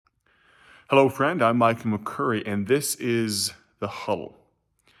Hello, friend. I'm Michael McCurry, and this is The Huddle.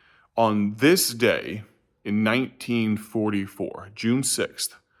 On this day in 1944, June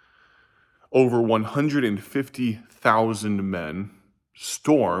 6th, over 150,000 men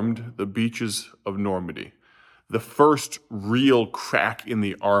stormed the beaches of Normandy, the first real crack in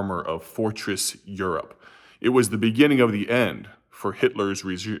the armor of Fortress Europe. It was the beginning of the end for Hitler's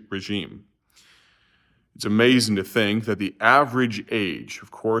regime. It's amazing to think that the average age,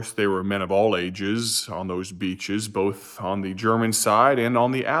 of course, they were men of all ages on those beaches, both on the German side and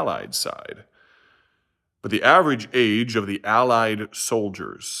on the Allied side. But the average age of the Allied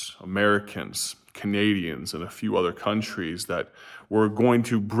soldiers, Americans, Canadians, and a few other countries that were going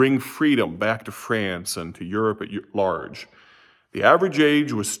to bring freedom back to France and to Europe at large, the average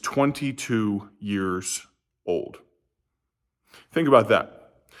age was 22 years old. Think about that.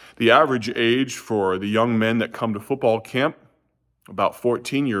 The average age for the young men that come to football camp, about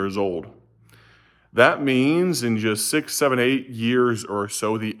 14 years old. That means in just 6, 7, 8 years or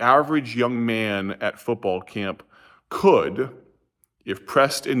so, the average young man at football camp could, if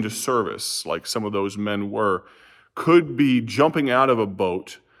pressed into service, like some of those men were, could be jumping out of a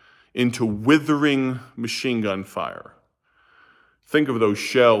boat into withering machine gun fire. Think of those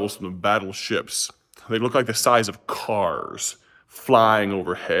shells from the battleships. They look like the size of cars, flying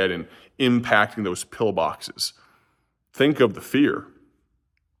overhead and impacting those pillboxes. Think of the fear,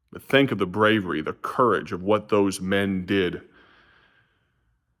 but think of the bravery, the courage of what those men did.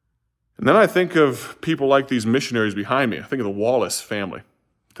 And then I think of people like these missionaries behind me. I think of the Wallace family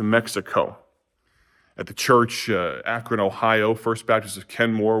to Mexico. At the church, Akron, Ohio, First Baptist of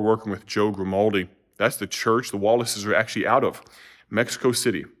Kenmore, working with Joe Grimaldi. That's the church the Wallaces are actually out of, Mexico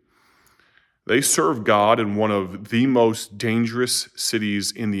City. They serve God in one of the most dangerous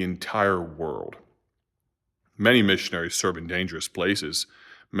cities in the entire world. Many missionaries serve in dangerous places.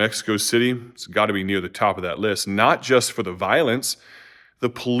 Mexico City, it's got to be near the top of that list, not just for the violence. The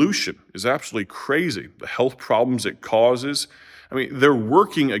pollution is absolutely crazy. The health problems it causes. They're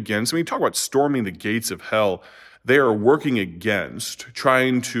working against, talk about storming the gates of hell. They are working against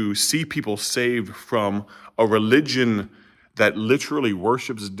trying to see people saved from a religion that literally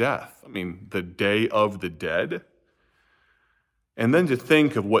worships death. The Day of the Dead. And then to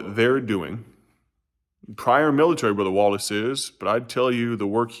think of what they're doing. Prior military, Brother Wallace is, but I'd tell you the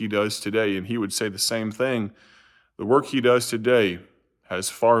work he does today, and he would say the same thing. The work he does today has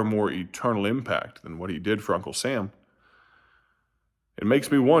far more eternal impact than what he did for Uncle Sam. It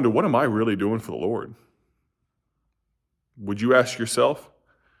makes me wonder, what am I really doing for the Lord? Would you ask yourself,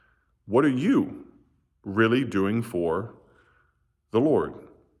 what are you really doing for the Lord?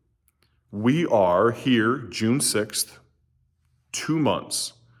 We are here, June 6th, 2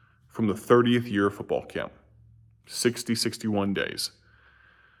 months from the 30th year of football camp, 61 days.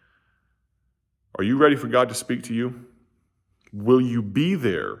 Are you ready for God to speak to you? Will you be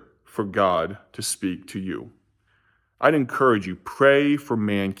there for God to speak to you? I'd encourage you, pray for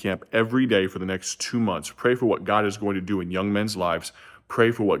Man Camp every day for the next 2 months. Pray for what God is going to do in young men's lives.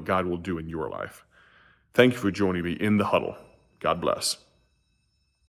 Pray for what God will do in your life. Thank you for joining me in The Huddle. God bless.